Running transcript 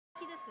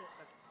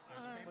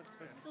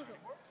どうぞ。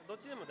どっ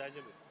ちでも大丈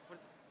夫です。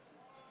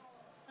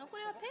こ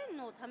れはペン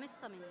の試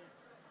すために。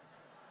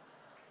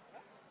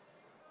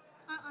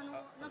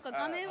なんか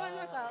画面は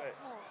なんかもう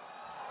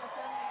あち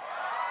らに。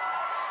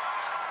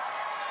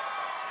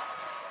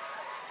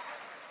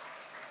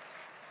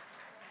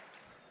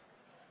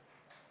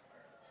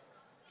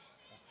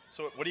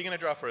So what are you going to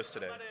draw for us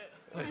today?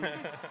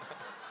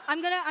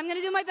 I'm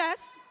gonna do my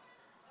best.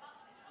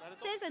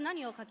 先生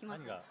何を描きま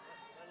す？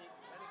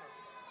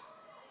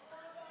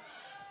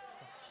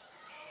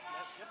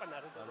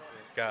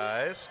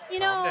 Guys, You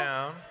calm know,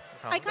 down.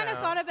 Calm I kind of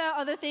down. thought about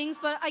other things,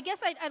 but I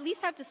guess I'd at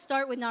least have to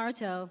start with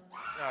Naruto.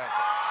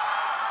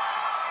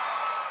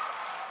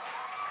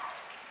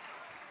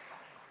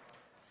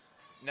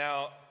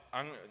 Now,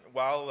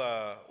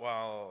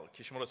 while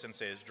Kishimoto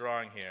Sensei is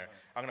drawing here,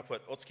 I'm going to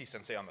put Otsuki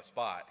Sensei on the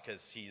spot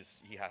because he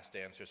has to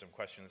answer some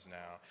questions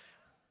now.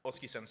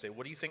 Otsuki Sensei,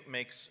 what do you think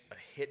makes a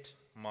hit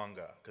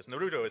manga? Because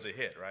Naruto is a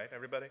hit, right,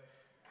 everybody?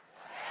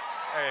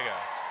 There you go.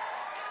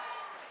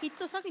 ヒッ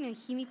ト作品の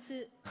秘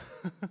密、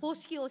方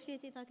式を教え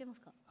ていただけま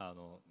すか？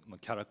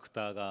キャラク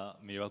ターが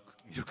魅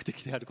力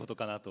的であること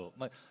かなと、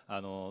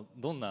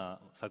どん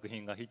な作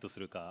品がヒットす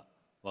るか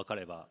分か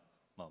れば、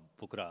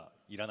僕ら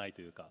いらない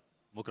というか、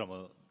僕ら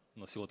の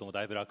仕事も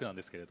だいぶ楽なん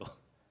ですけれど、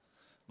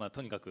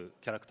とにかく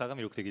キャラクターが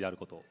魅力的である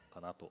こと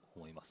かなと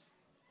思います。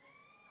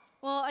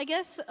Well, I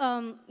guess,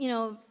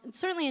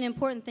 certainly an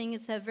important thing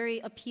is to have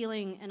very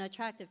appealing and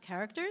attractive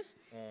characters.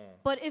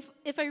 But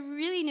if we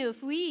really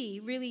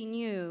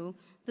knew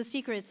the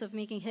secrets of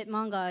making hit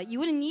manga, you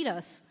wouldn't need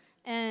us.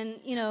 And,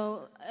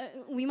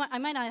 I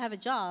might not have a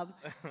job.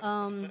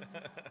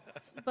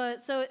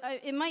 But so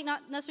it might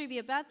not necessarily be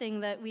a bad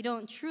thing that we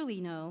don't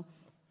truly know.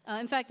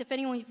 In fact, if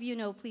anyone of you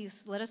know,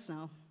 please let us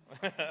know.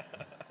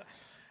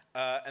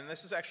 And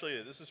this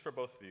is for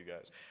both of you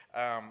guys.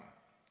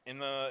 In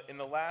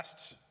the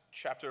last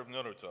chapter of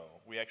Naruto,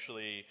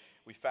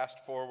 we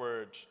fast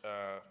forward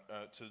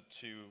to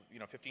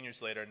 15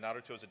 years later.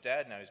 Naruto is a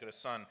dad now. He's got a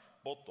son,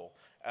 Boto,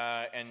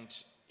 and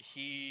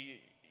he's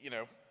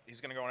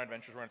going to go on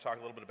adventures. We're going to talk a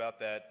little bit about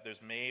that.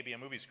 There's maybe a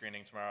movie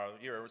screening tomorrow,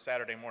 or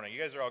Saturday morning. You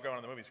guys are all going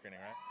to the movie screening,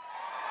 right?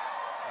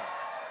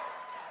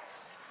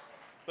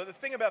 But the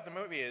thing about the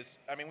movie is,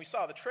 we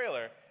saw the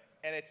trailer,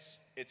 and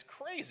it's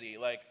crazy.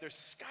 Like, there's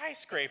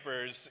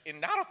skyscrapers in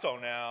Naruto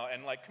now,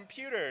 and like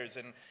computers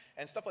and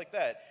stuff like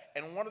that.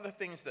 And one of the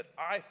things that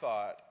I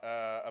thought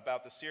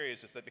about the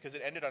series is that because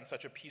it ended on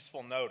such a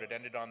peaceful note, it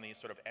ended on the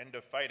sort of end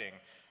of fighting,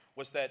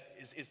 was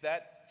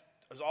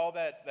all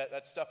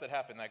that stuff that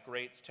happened, that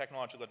great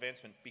technological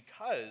advancement,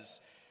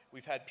 because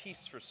we've had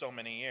peace for so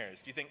many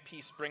years. Do you think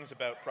peace brings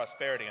about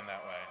prosperity in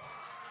that way?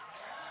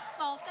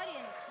 お二人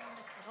への質問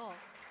です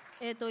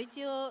けど、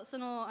一応そ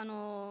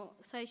の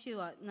最終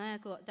話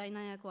第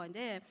700話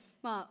で、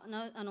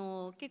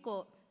結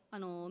構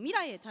未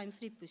来へタイム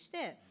スリップし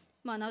て、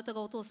ナルト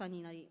がお父さん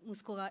になり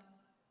息子が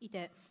い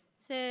て、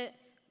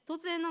突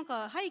然なん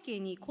か背景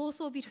に高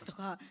層ビルと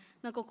か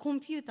なんかコ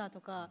ンピューター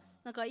とか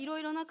なんかいろ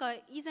いろなんか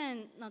以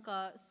前なん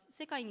か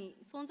世界に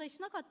存在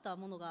しなかった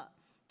ものが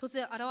突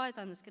然現れ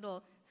たんですけ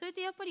ど、それっ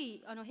てやっぱ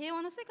り平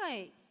和な世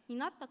界に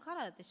なったか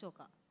らでしょう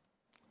か？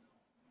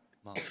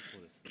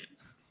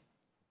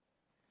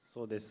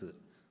そうです。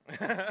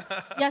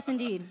Yes,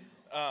 indeed.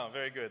 Oh,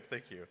 very good.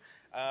 Thank you.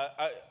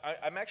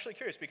 I'm actually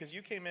curious because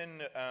you came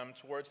in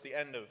towards the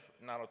end of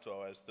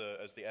Naruto as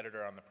the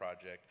editor on the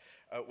project.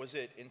 Was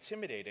it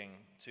intimidating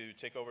to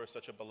take over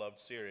such a beloved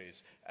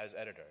series as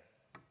editor?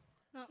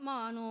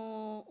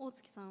 大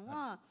月さん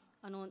は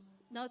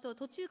ナルト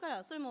途中か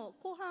らそれも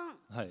後半、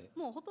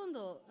もうほとん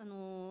ど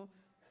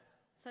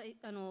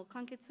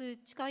完結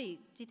近い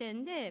時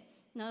点で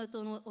ナル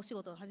トのお仕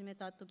事を始め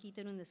たと聞い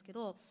てるんですけ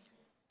ど、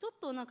ちょっ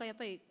となんかやっ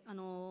ぱり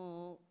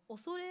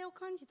恐れを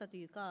感じたと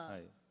いうか、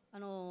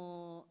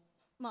こ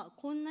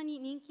んなに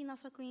人気な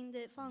作品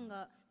でファン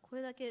がこ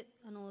れだけ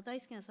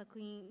大好きな作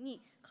品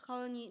に関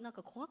わるになん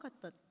か怖かっ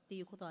たって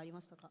いうことはあり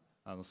ましたか？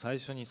最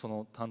初にそ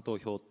の担当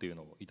表っていう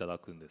のをいただ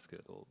くんですけ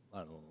れど、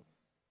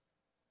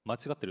間違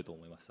ってると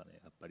思いましたね。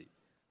やっぱり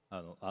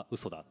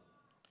嘘だっ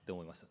て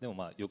思いました。で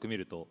もよく見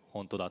ると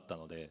本当だった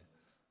ので、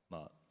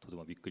とて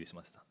もびっくりし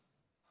ました。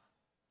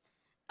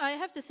I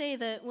have to say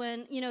that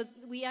when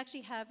we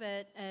actually have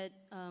at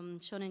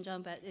Shonen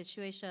Jump at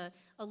Shueisha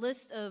a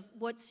list of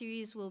what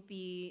series will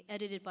be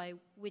edited by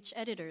which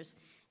editors,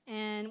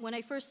 and when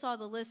I first saw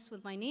the list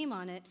with my name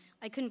on it,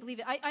 I couldn't believe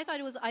it. I thought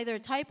it was either a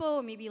typo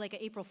or maybe like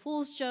an April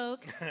Fool's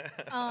joke,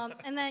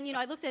 and then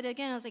I looked at it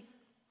again. I was like,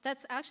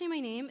 that's actually my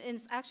name, and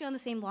it's actually on the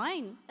same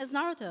line as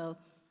Naruto.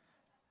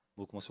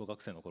 僕も小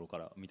学生の頃か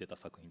ら見てた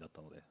作品だっ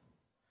たので。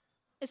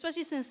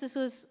Especially since this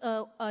was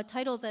a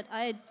title that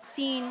I had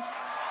seen.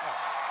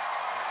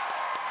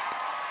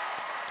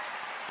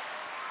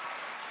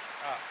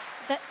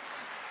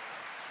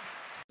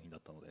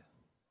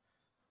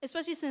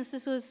 Especially since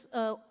this was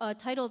a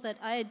title that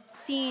I had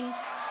seen.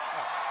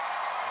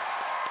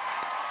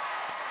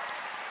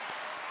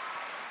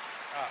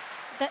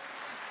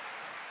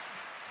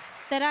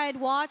 That I had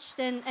watched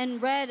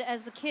and read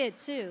as a kid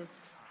too.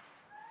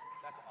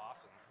 That's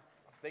awesome.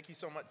 Thank you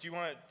so much. Do you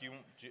want to,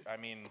 I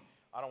mean,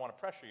 I don't want to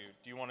pressure you.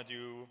 Do you want to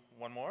do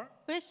one more?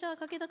 プレッシャー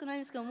かけたくない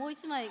んですけど、もう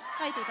一枚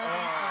書いていただけ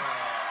ます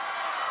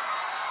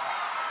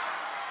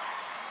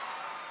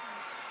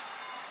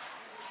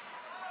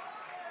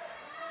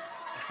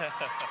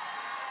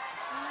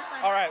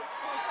か。All right.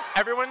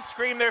 Everyone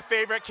scream their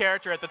favorite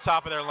character at the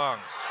top of their lungs.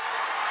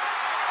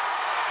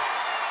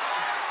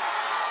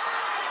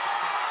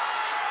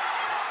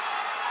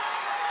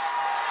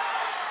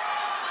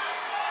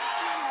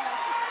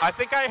 I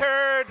think I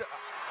heard.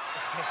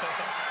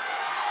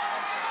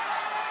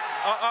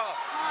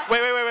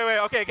 Wait.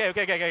 Okay.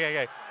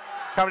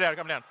 Calm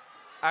down.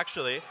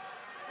 Actually,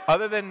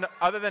 other than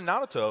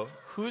Naruto,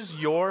 who's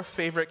your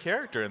favorite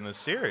character in this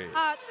series?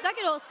 だ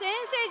けど先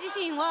生自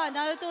身は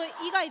ナルト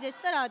以外で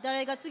したら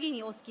誰が次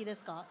にお好きで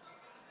すか？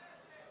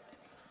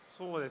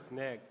そうです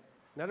ね。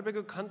なるべ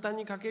く簡単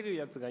に書ける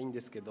やつがいいん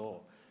ですけ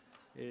ど、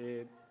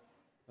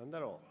なんだ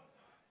ろ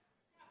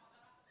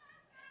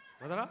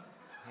う。まだら？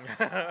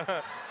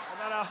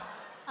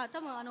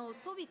多分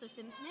トビとし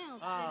て麺を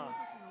くれる時の。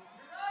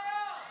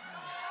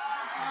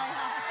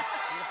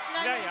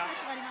ジライア。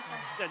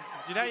じゃあ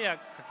ジライア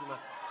書きま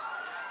す。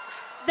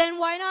Then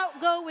why not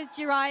go with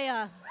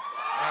Jiraiya?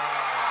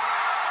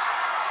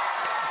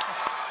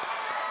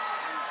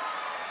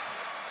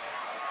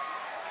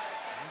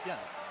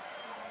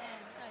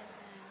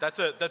 That's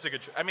a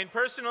good. I mean,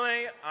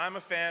 personally, I'm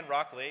a fan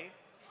Rock Lee,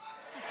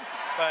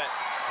 but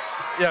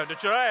yeah, the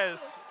Jiraiya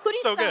is クリ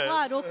ス so さん good.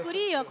 はロック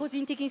リーは個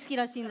人的に好き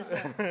らしいんですけ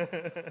ど。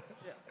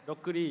ロッ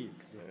クリー。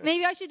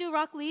Maybe I should do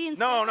Rock Lee instead.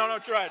 No,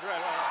 Jiraiya.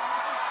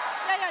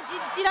 いや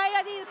ジライ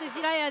アでいいです。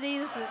ジライアでいい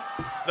です。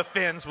The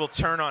fans will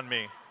turn on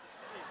me.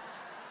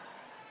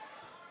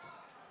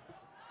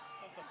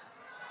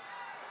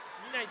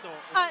 見ないと。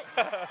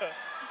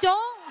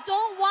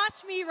Don't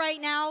watch me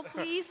right now,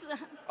 please.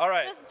 All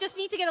right. Just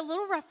need to get a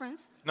little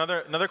reference.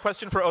 Another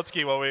question for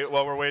Otsuki while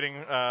we're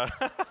waiting.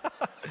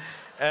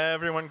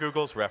 Everyone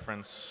Google's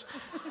reference.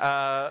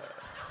 All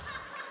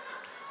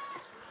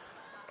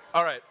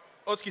right,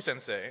 Otsuki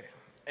Sensei.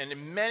 And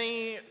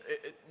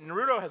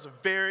Naruto has a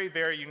very,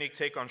 very unique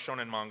take on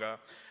shonen manga.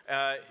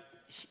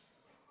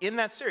 In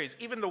that series,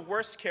 even the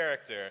worst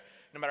character,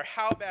 no matter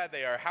how bad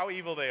they are, how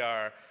evil they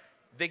are,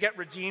 they get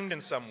redeemed in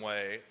some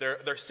way.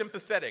 They're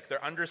sympathetic,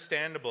 they're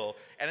understandable.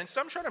 And in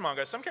some shonen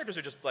manga, some characters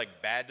are just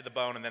like bad to the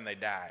bone and then they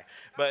die.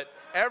 But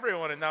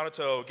everyone in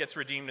Naruto gets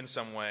redeemed in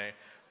some way.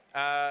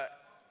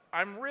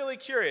 I'm really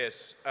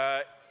curious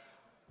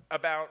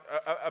about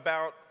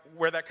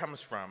where that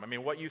comes from. I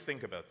mean, what you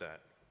think about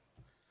that.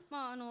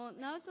 ナ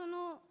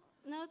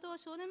ルトは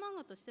少年漫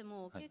画として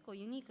も結構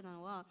ユニークな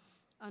のは、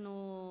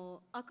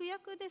悪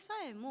役でさ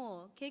え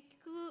も結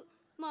局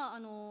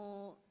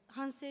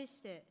反省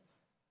して。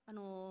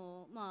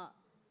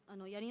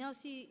やり直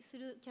しす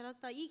るキャラ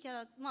クター、いいキャ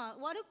ラ、そ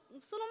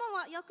の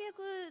まま役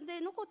で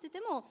残ってて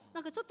も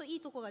なんかちょっとい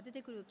いとこが出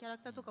てくるキャラ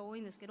クターとか多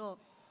いんですけど、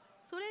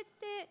それっ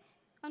て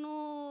ど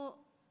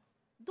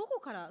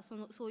こから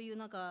そういう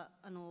なんか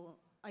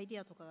アイデ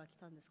ィアとかが来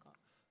たんですか？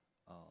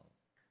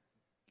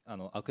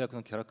悪役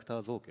のキャラクタ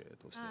ー造形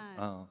として、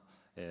は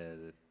い、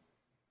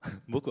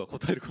僕は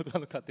答えることな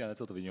のかっていうのは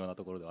ちょっと微妙な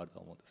ところではあると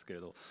思うんですけれ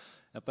ど、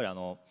やっぱり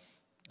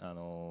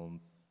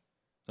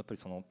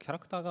そのキャラ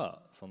クター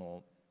が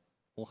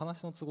お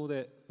話の都合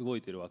で動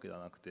いているわけで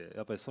はなくて、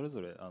やっぱりそれ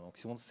ぞれ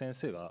岸本先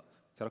生が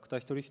キャラクター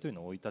一人一人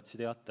の生い立ち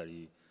であった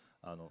り、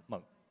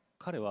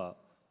彼は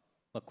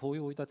こうい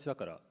う生い立ちだ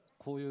から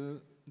こう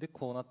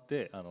なっ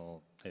て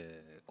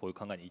こういう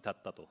考えに至っ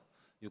たと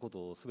いうこと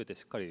を全て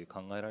しっかり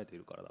考えられてい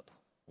るからだと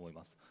思い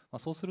ます。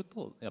そうする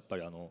とやっぱ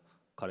り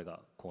彼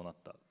がこうなっ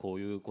た、こう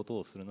いうこと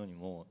をするのに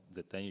も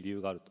絶対に理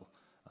由があると、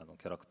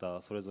キャラクタ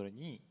ーそれぞれ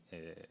に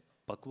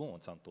バックボーンを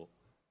ちゃんと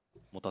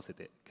持たせ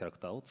てキャラク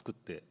ターを作っ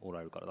ておら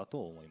れるからだと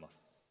思いま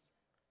す。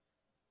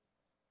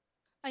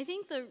I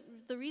think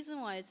the reason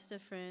why it's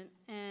different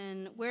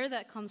and where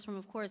that comes from,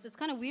 of course, it's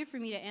kind of weird for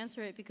me to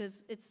answer it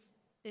because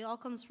it all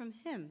comes from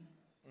him.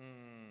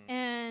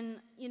 And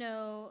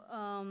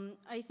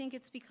I think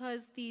it's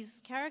because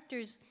these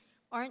characters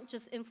aren't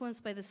just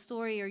influenced by the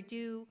story or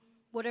do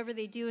whatever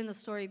they do in the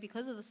story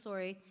because of the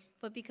story,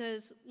 but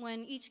because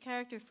when each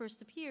character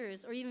first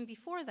appears, or even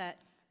before that,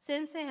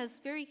 Sensei has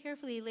very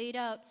carefully laid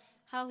out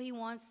how he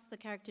wants the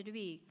character to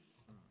be,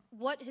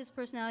 what his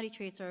personality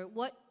traits are,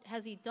 what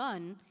has he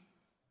done,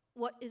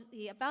 what is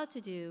he about to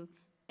do,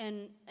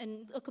 and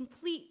a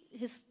complete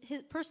his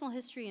personal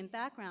history and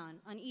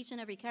background on each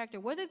and every character,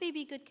 whether they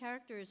be good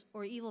characters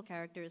or evil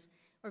characters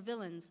or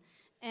villains.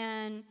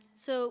 And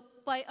so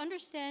by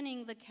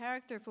understanding the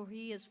character for who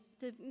he is,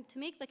 to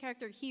make the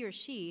character he or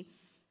she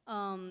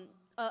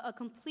a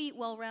complete,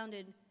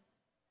 well-rounded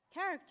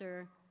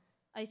character,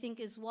 I think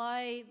is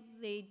why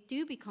they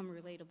do become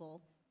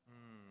relatable.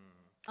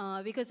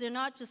 Because they're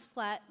not just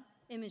flat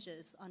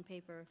images on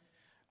paper.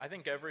 I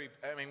think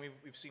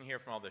we've seen here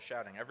from all the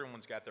shouting,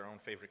 everyone's got their own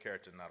favorite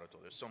character in Naruto.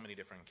 There's so many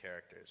different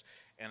characters.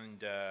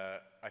 And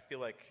I feel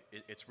like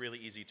it's really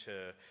easy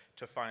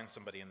to find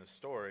somebody in the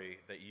story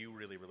that you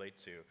really relate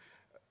to.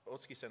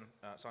 Otsuki-san,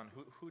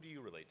 who do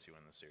you relate to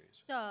in the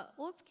series? じゃあ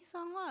大月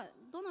さんは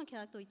どのキャ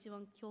ラクターを一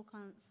番共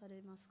感さ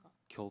れますか？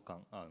共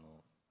感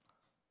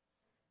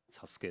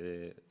サスケ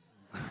で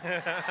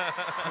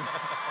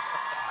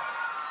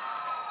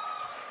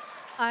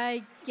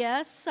I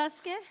guess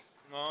Sasuke.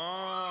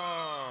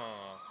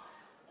 Oh.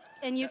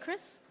 And you,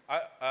 Chris?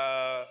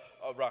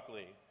 Rock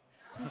Lee.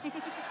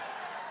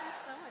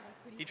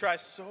 He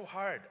tries so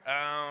hard.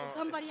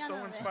 It's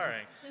so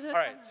inspiring. All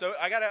right, so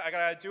I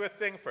gotta do a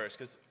thing first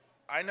because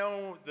I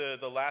know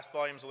the last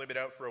volume's only been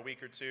out for a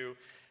week or two.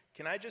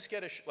 Can I just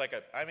get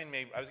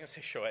maybe I was gonna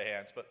say show of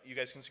hands, but you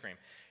guys can scream.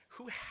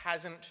 Who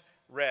hasn't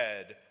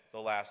read the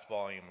last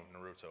volume of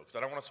Naruto? Because I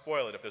don't want to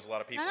spoil it if there's a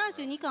lot of people.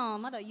 72巻は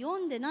まだ読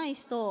んでない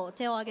人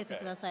手を挙げて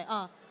ください。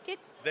あ、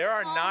There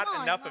are not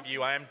enough of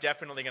you. I am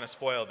definitely gonna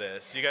spoil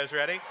this. You guys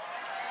ready?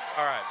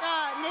 All right. じ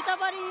ゃあネタ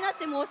バレになっ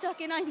て申し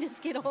訳ないんで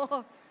すけど。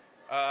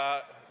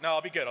No,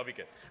 I'll be good.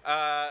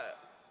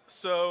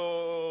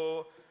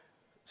 So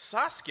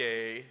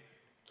Sasuke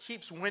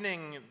keeps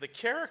winning the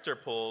character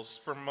polls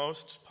for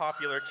most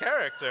popular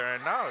character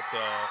in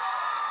Naruto.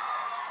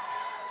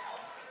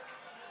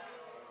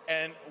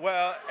 And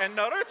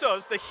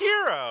Naruto's the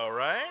hero,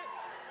 right?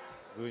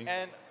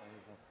 And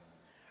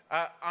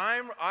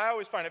I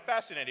always find it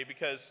fascinating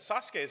because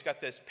Sasuke's got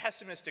this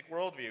pessimistic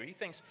worldview. He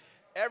thinks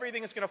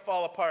everything is going to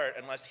fall apart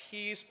unless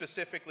he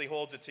specifically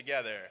holds it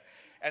together.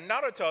 And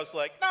Naruto's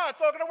like, no, it's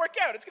all going to work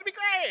out. It's going to be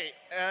great.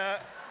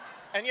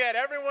 And yet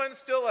everyone's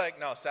still like,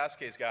 no,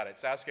 Sasuke's got it.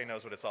 Sasuke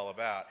knows what it's all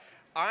about.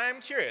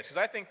 I'm curious because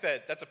I think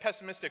that's a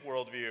pessimistic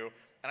worldview,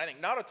 and I think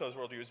Naruto's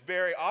worldview is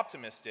very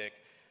optimistic.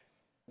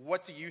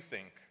 What do you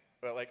think?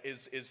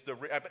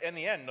 In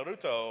the end,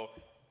 Naruto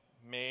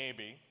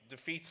maybe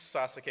defeats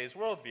Sasuke's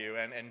worldview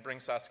and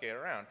brings Sasuke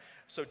around.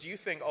 So do you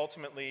think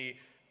ultimately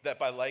that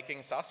by liking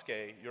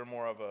Sasuke, you're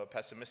more of a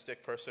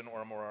pessimistic person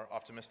or a more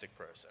optimistic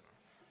person?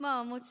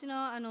 まあもちろ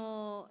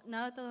ん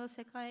ナルトの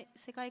世界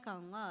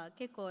観は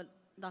結構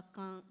楽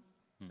観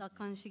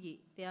主義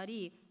であ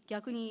り、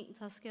逆に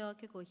サスケは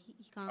結構悲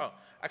観。Oh,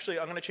 actually,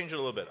 I'm going to change it a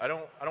little bit. I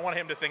don't want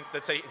him to think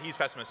that say he's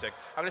pessimistic.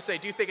 I'm going to say,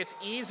 do you think it's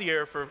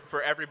easier for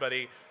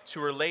everybody to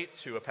relate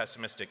to a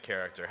pessimistic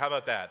character? How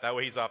about that? That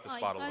way he's off the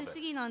spot a 悲 little 観主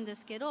bit. 義なんで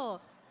すけど、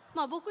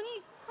まあ僕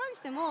に関し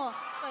てもやっ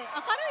ぱり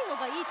明るい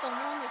方がいいと思う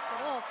んです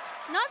け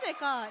ど、なぜ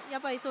かや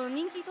っぱりその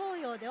人気投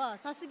票では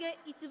サスケ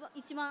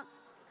一番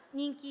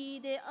人気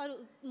であ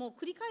る、もう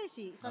繰り返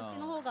しサスケ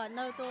の方が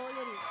ナルトより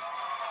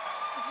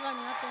一番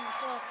になってるんです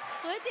けど、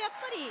それってやっぱ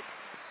り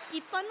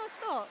一般の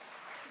人、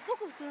ご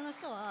く普通の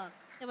人は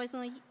やっぱりそ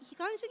の悲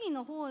観主義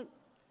の方に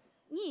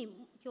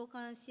共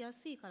感しや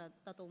すいから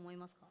だと思い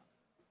ますか？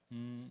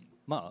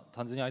まあ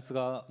単純にあいつ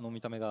の見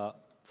た目が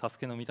サス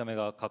ケの見た目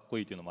がかっこ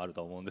いいというのもある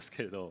と思うんです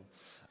けれど、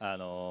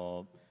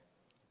そ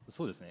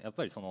うですね、やっ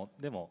ぱり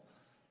でも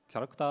キャ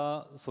ラクタ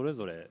ーそれ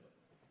ぞれ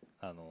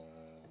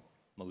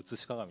写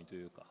し鏡と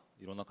いうか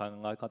いろんな考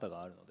え方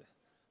があるので、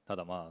た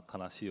だまあ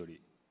悲しいよ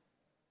り、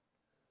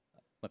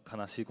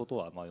悲しいこと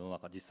はまあ世の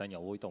中実際に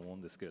は多いと思う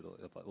んですけれど、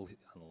やっぱフ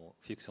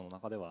ィクションの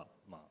中では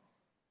まあ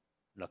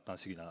楽観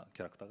主義な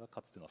キャラクターが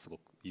勝つというのはすご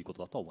くいいこ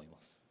とだと思いま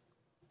す。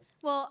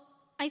Well,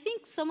 I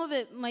think some of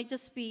it might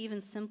just be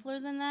even simpler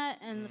than that,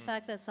 and the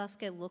fact that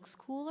Sasuke looks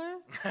cooler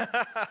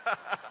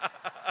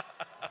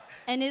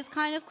and is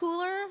kind of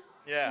cooler,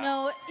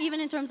 even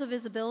in terms of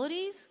his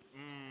abilities.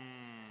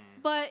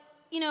 But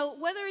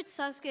whether it's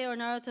Sasuke or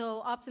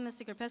Naruto,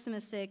 optimistic or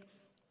pessimistic,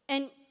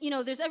 and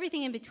there's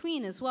everything in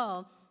between as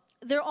well.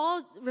 They're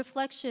all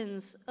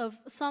reflections of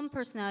some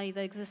personality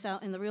that exists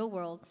out in the real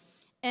world.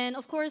 And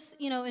of course,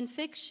 in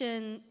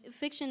fiction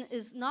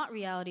is not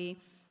reality,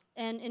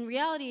 and in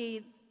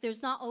reality,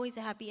 there's not always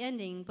a happy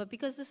ending. But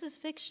because this is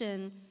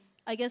fiction,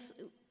 I guess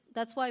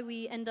that's why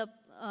we end up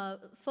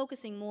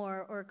focusing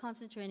more or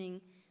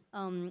concentrating,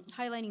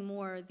 highlighting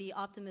more the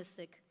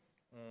optimistic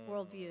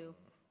worldview.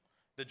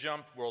 The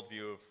jump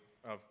worldview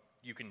of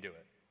you can do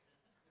it.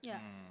 Yeah.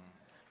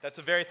 That's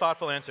a very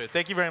thoughtful answer.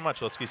 Thank you very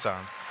much,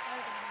 Otsuki-san.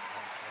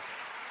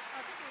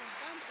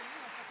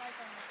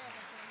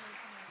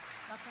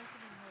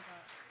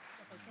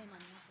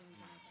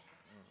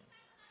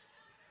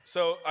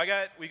 So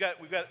we've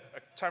got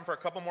time for a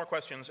couple more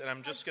questions, and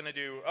I'm just gonna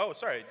do. Oh,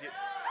 sorry.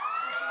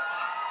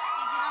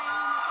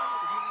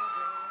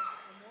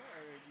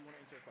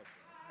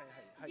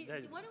 Why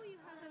don't you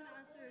have him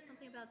answer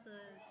something about the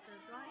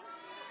drawing?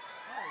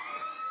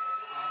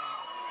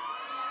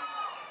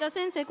 じゃあ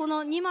先生、こ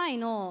の2枚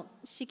の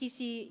色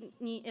紙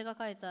に描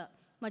かれた、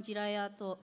ジラヤと